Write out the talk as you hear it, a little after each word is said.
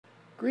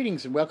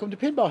Greetings and welcome to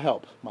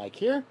PinballHelp. Mike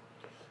here.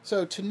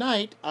 So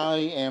tonight I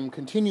am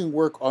continuing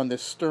work on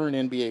this Stern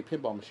NBA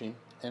pinball machine,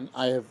 and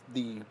I have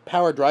the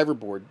power driver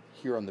board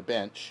here on the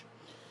bench,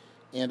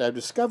 and I've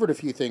discovered a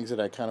few things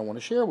that I kind of want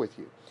to share with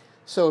you.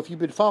 So if you've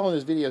been following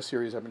this video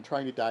series, I've been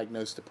trying to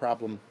diagnose the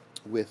problem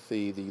with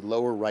the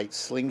lower right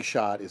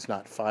slingshot is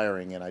not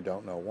firing, and I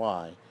don't know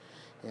why.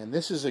 And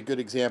this is a good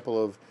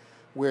example of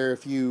where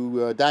if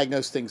you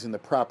diagnose things in the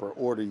proper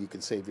order, you can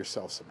save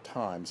yourself some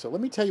time. So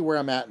let me tell you where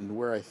I'm at and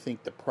where I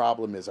think the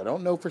problem is. I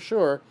don't know for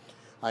sure.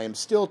 I am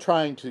still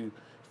trying to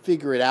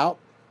figure it out,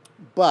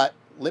 but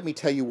let me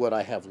tell you what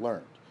I have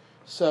learned.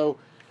 So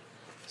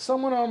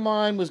someone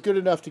online was good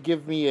enough to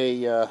give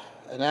me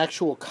an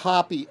actual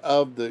copy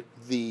of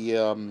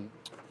the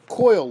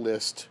coil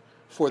list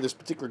for this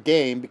particular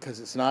game because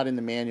it's not in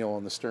the manual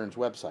on the Stern's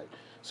website.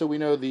 So we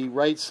know the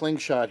right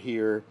slingshot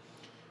here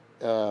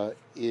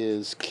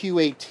is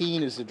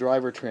Q18 is the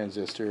driver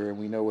transistor, and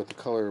we know what the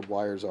color of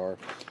wires are.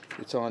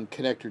 It's on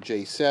connector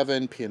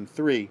J7, pin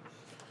 3.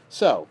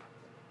 So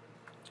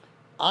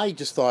I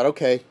just thought,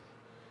 okay,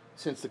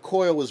 since the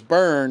coil was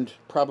burned,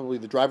 probably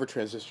the driver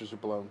transistors are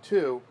blown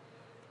too,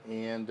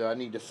 and I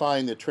need to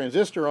find the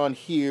transistor on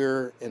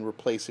here and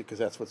replace it because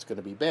that's what's going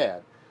to be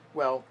bad.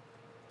 Well,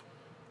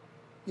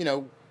 you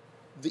know,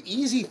 the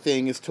easy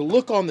thing is to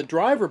look on the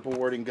driver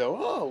board and go,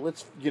 oh,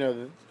 let's,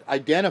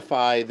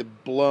 identify the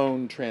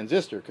blown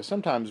transistor, because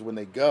sometimes when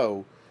they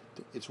go,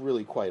 it's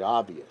really quite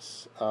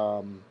obvious.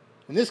 In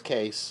this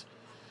case,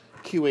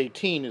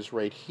 Q18 is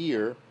right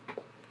here,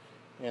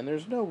 and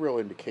there's no real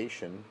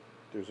indication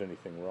there's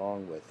anything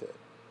wrong with it.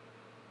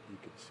 You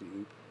can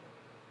see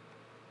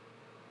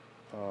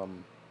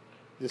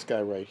this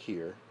guy right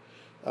here.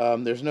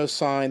 There's no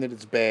sign that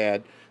it's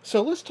bad.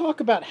 So let's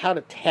talk about how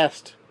to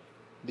test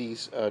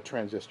these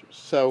transistors.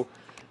 So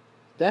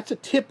that's a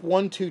tip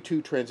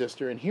 122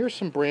 transistor, and here's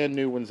some brand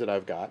new ones that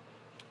I've got.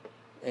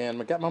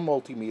 And I've got my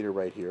multimeter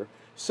right here.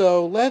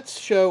 So let's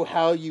show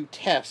how you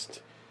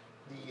test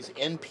these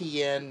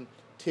NPN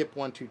tip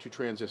 122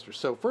 transistors.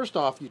 So first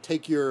off, you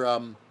take your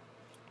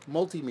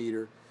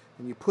multimeter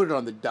and you put it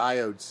on the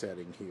diode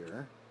setting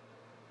here.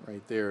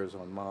 Right there is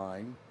on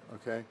mine.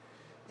 Okay,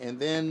 and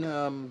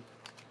then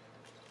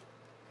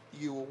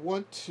you will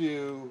want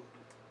to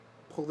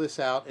pull this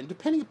out, and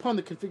depending upon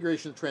the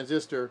configuration of the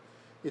transistor,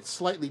 it's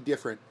slightly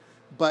different,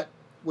 but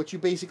what you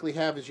basically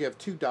have is you have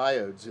two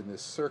diodes in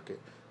this circuit,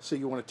 so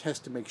you want to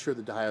test to make sure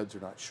the diodes are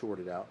not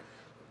shorted out.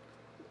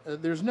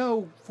 There's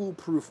no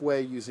foolproof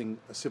way using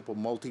a simple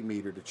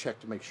multimeter to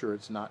check to make sure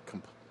it's not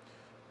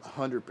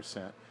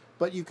 100%,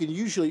 but you can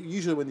usually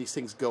when these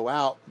things go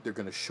out, they're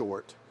going to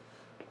short,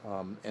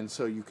 and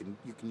so you can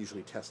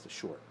usually test the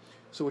short.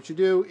 So what you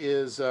do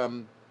is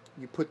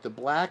you put the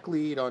black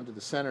lead onto the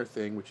center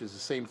thing, which is the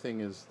same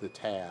thing as the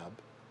tab.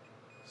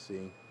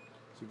 See?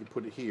 So you can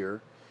put it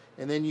here.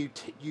 And then you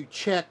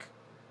check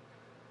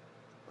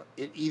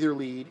it either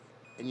lead,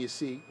 and you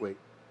see, wait.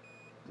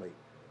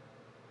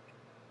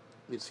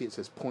 You see it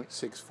says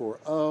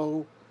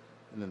 0.640,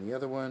 and then the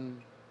other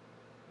one,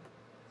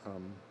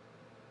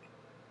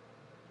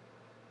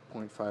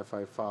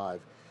 0.555.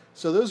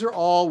 So those are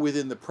all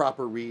within the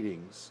proper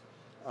readings.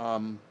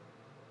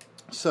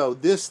 So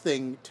this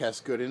thing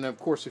tests good, and of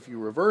course if you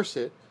reverse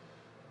it,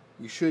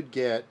 you should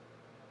get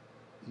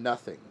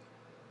nothing.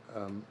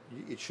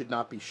 It should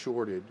not be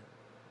shorted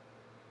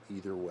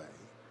either way,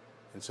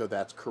 and so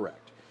that's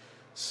correct.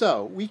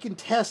 So we can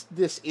test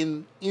this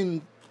in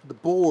the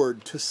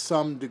board to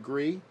some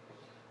degree.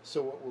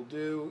 So what we'll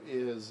do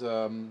is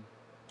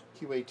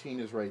Q18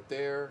 is right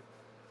there.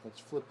 Let's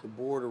flip the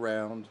board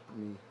around. Let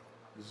me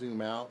zoom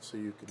out so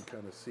you can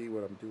kind of see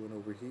what I'm doing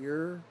over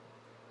here,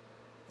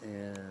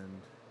 and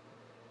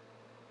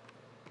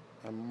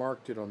I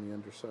marked it on the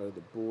underside of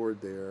the board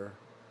there,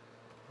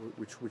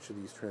 which of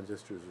these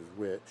transistors is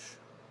which.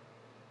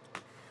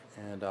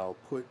 And I'll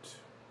put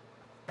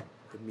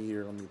the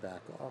meter, let me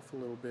back off a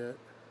little bit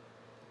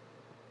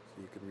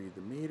so you can read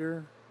the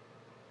meter.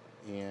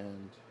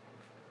 And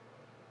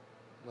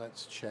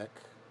let's check,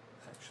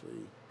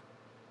 actually,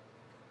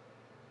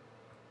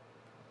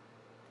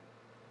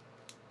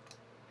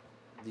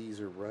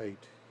 these are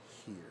right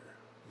here.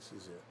 This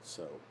is it.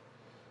 So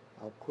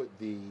I'll put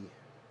the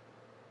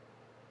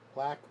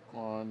black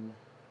on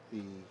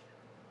the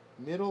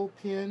middle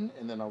pin,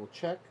 and then I will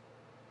check.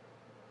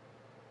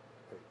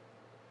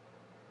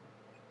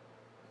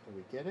 And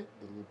we get it,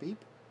 the little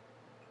beep,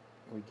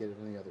 and we get it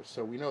on the other.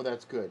 So we know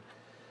that's good.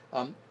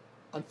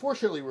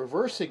 Unfortunately,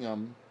 reversing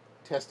them,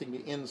 testing the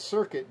in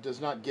circuit,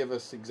 does not give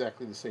us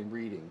exactly the same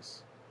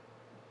readings.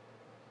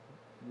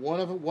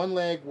 One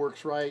leg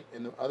works right,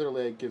 and the other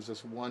leg gives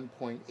us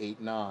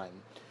 1.89.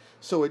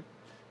 So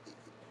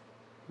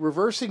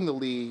reversing the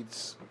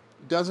leads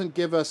doesn't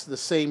give us the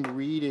same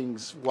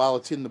readings while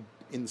it's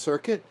in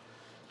circuit.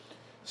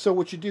 So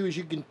what you do is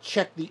you can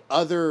check the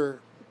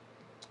other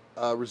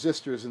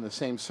resistors in the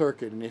same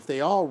circuit, and if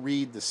they all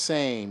read the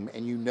same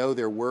and you know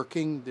they're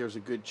working, there's a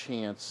good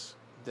chance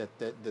that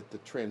the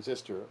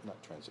transistor,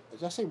 not transistor,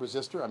 did I say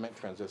resistor? I meant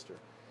transistor.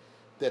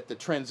 that the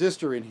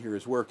transistor in here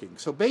is working.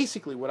 So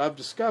basically what I've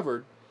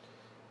discovered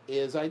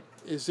is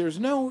there's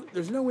no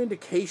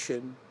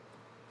indication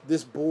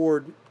this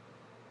board,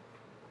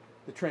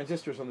 the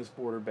transistors on this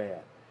board are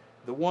bad.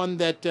 The one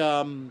that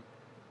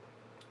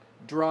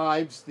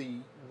drives the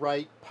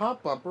right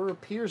pop bumper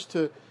appears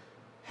to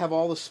have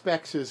all the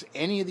specs as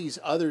any of these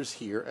others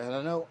here, and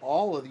I know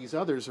all of these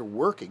others are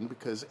working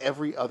because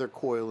every other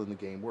coil in the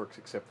game works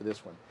except for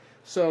this one.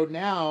 So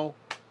now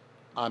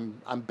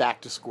I'm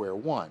back to square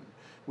one,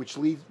 which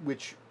is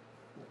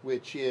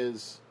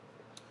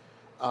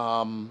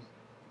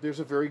there's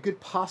a very good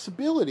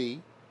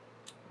possibility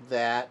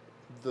that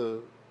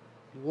the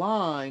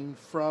line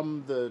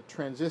from the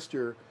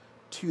transistor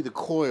to the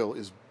coil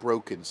is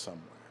broken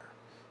somewhere.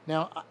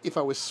 Now, if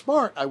I was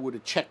smart, I would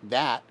have checked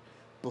that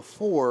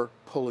before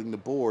pulling the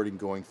board and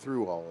going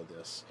through all of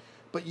this.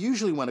 But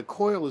usually when a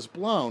coil is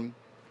blown,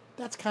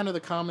 that's kind of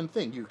the common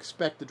thing. You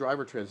expect the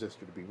driver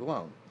transistor to be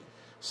blown.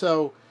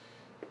 So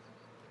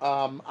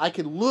I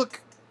can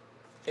look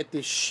at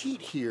this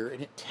sheet here,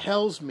 and it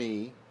tells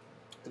me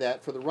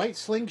that for the right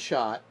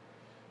slingshot,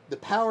 the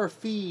power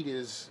feed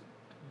is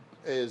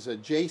a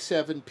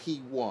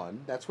J7P1.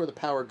 That's where the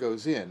power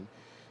goes in.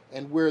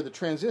 And where the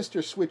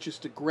transistor switches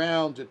to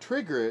ground to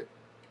trigger it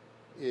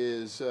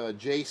is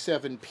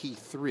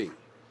J7P3.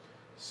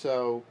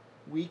 So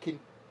we can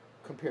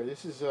compare.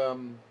 This is,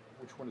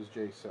 which one is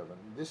J7?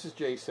 This is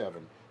J7.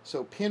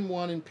 So pin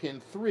 1 and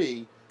pin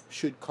 3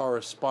 should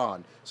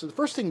correspond. So the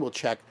first thing we'll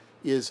check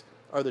is,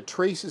 are the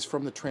traces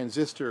from the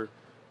transistor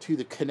to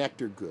the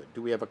connector good?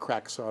 Do we have a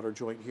cracked solder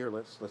joint here?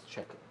 Let's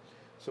check it.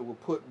 So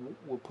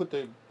we'll put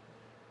the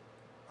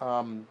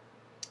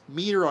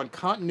meter on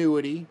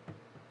continuity,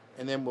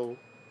 and then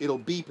it'll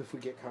beep if we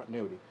get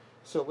continuity.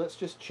 So let's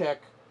just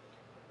check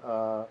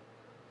the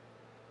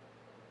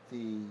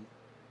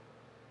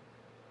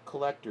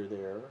collector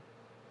there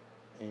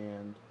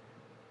and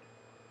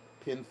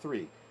pin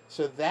 3.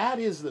 So that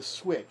is the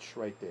switch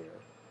right there.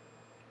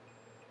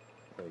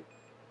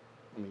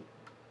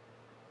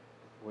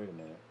 Wait a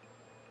minute.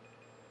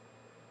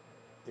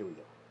 There we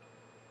go.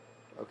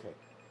 Okay.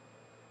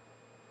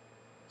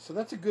 So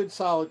that's a good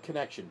solid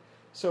connection.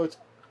 So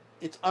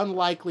it's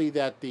unlikely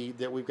that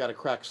we've got a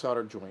cracked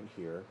solder joint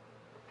here,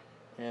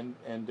 and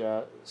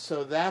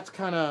so that's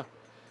kind of,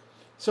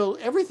 so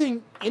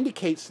everything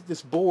indicates that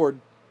this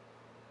board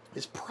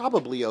is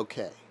probably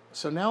okay.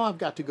 So now I've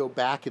got to go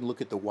back and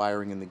look at the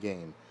wiring in the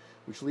game,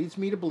 which leads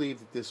me to believe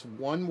that this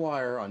one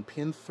wire on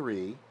pin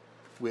 3,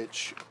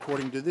 which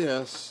according to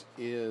this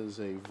is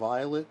a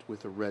violet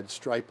with a red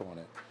stripe on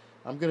it.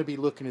 I'm going to be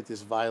looking at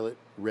this violet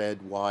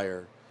red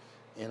wire,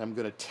 and I'm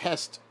going to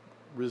test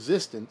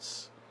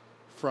resistance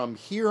from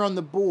here on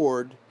the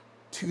board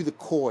to the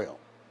coil.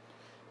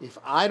 If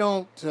I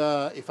don't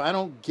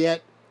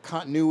get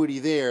continuity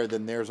there,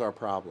 then there's our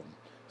problem.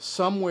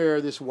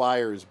 Somewhere this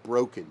wire is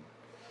broken,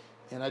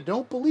 and I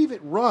don't believe it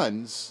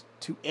runs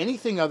to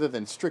anything other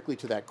than strictly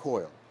to that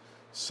coil.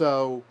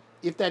 So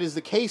if that is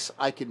the case,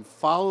 I can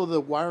follow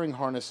the wiring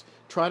harness,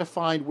 try to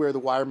find where the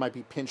wire might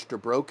be pinched or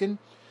broken.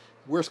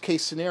 Worst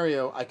case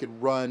scenario, I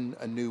could run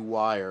a new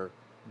wire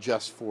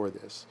just for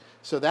this.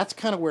 So that's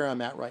kind of where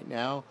I'm at right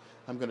now.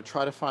 I'm going to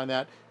try to find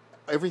that.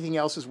 Everything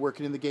else is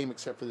working in the game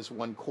except for this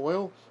one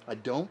coil. I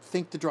don't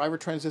think the driver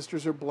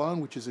transistors are blown,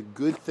 which is a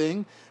good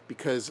thing,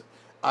 because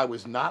I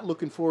was not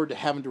looking forward to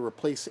having to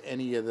replace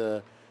any of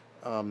the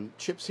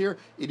chips here.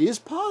 It is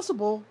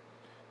possible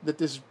that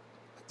this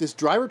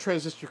driver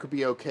transistor could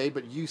be okay,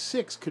 but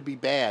U6 could be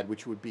bad,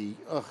 which would be,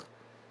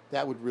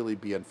 that would really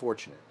be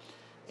unfortunate.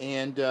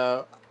 And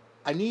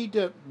I need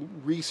to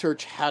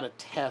research how to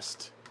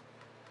test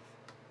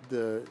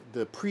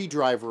the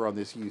pre-driver on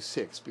this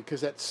U6,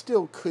 because that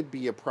still could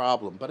be a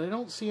problem. But I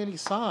don't see any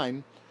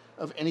sign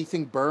of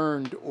anything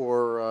burned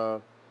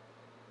or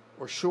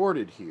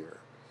shorted here.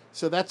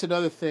 So that's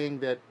another thing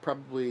that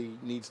probably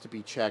needs to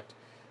be checked,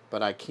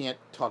 but I can't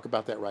talk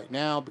about that right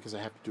now because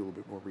I have to do a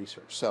little bit more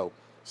research. So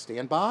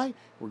stand by.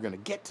 We're going to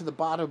get to the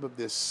bottom of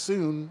this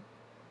soon,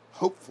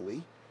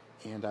 hopefully,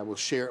 and I will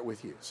share it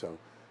with you. So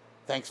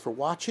thanks for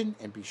watching,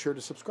 and be sure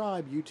to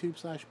subscribe,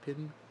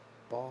 YouTube/PinballHelp.